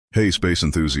Hey space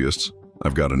enthusiasts,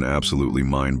 I've got an absolutely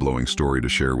mind-blowing story to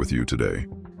share with you today.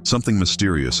 Something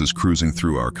mysterious is cruising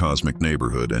through our cosmic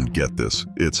neighborhood, and get this,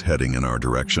 it's heading in our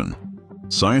direction.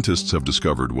 Scientists have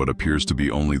discovered what appears to be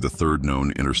only the third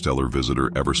known interstellar visitor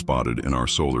ever spotted in our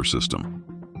solar system.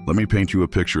 Let me paint you a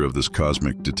picture of this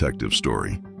cosmic detective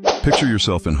story. Picture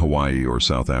yourself in Hawaii or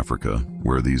South Africa,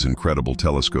 where these incredible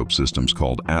telescope systems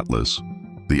called ATLAS,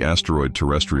 the Asteroid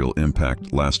Terrestrial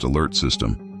Impact Last Alert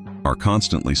System, are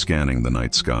constantly scanning the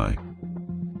night sky.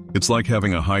 It's like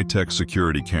having a high-tech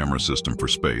security camera system for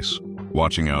space,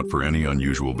 watching out for any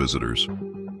unusual visitors.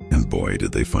 And boy,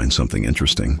 did they find something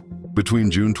interesting.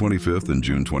 Between June 25th and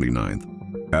June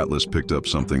 29th, ATLAS picked up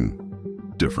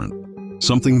something different.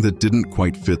 Something that didn't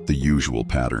quite fit the usual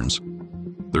patterns.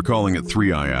 They're calling it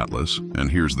 3-Eye ATLAS,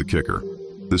 and here's the kicker.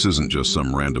 This isn't just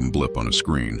some random blip on a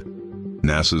screen.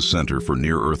 NASA's Center for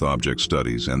Near-Earth Object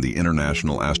Studies and the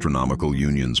International Astronomical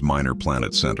Union's Minor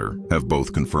Planet Center have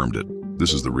both confirmed it.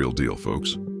 This is the real deal,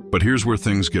 folks. But here's where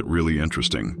things get really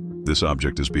interesting. This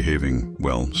object is behaving,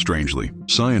 well, strangely.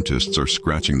 Scientists are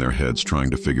scratching their heads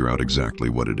trying to figure out exactly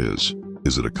what it is.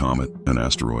 Is it a comet, an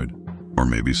asteroid, or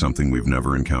maybe something we've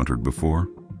never encountered before?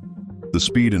 The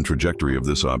speed and trajectory of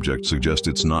this object suggest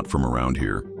it's not from around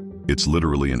here. It's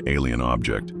literally an alien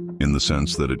object, in the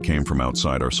sense that it came from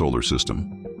outside our solar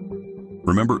system.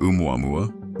 Remember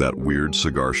Oumuamua, that weird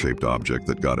cigar-shaped object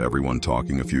that got everyone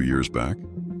talking a few years back?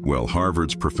 Well,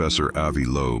 Harvard's Professor Avi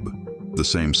Loeb, the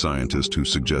same scientist who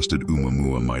suggested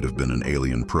Oumuamua might have been an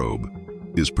alien probe,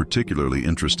 is particularly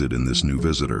interested in this new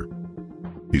visitor.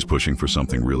 He's pushing for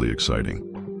something really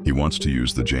exciting. He wants to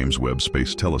use the James Webb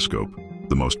Space Telescope,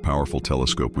 the most powerful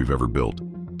telescope we've ever built,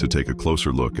 to take a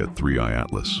closer look at 3-Eye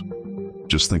ATLAS.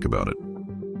 Just think about it.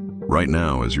 Right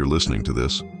now, as you're listening to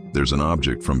this, there's an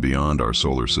object from beyond our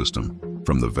solar system,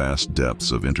 from the vast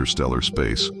depths of interstellar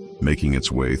space, making its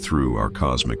way through our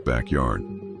cosmic backyard.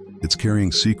 It's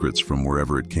carrying secrets from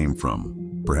wherever it came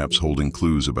from, perhaps holding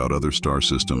clues about other star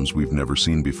systems we've never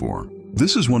seen before.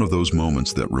 This is one of those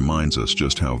moments that reminds us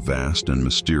just how vast and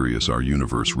mysterious our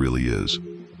universe really is,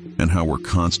 and how we're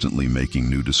constantly making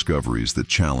new discoveries that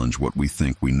challenge what we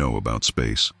think we know about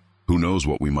space. Who knows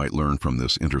what we might learn from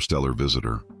this interstellar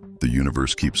visitor? The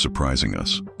universe keeps surprising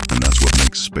us, and that's what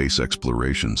makes space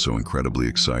exploration so incredibly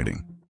exciting.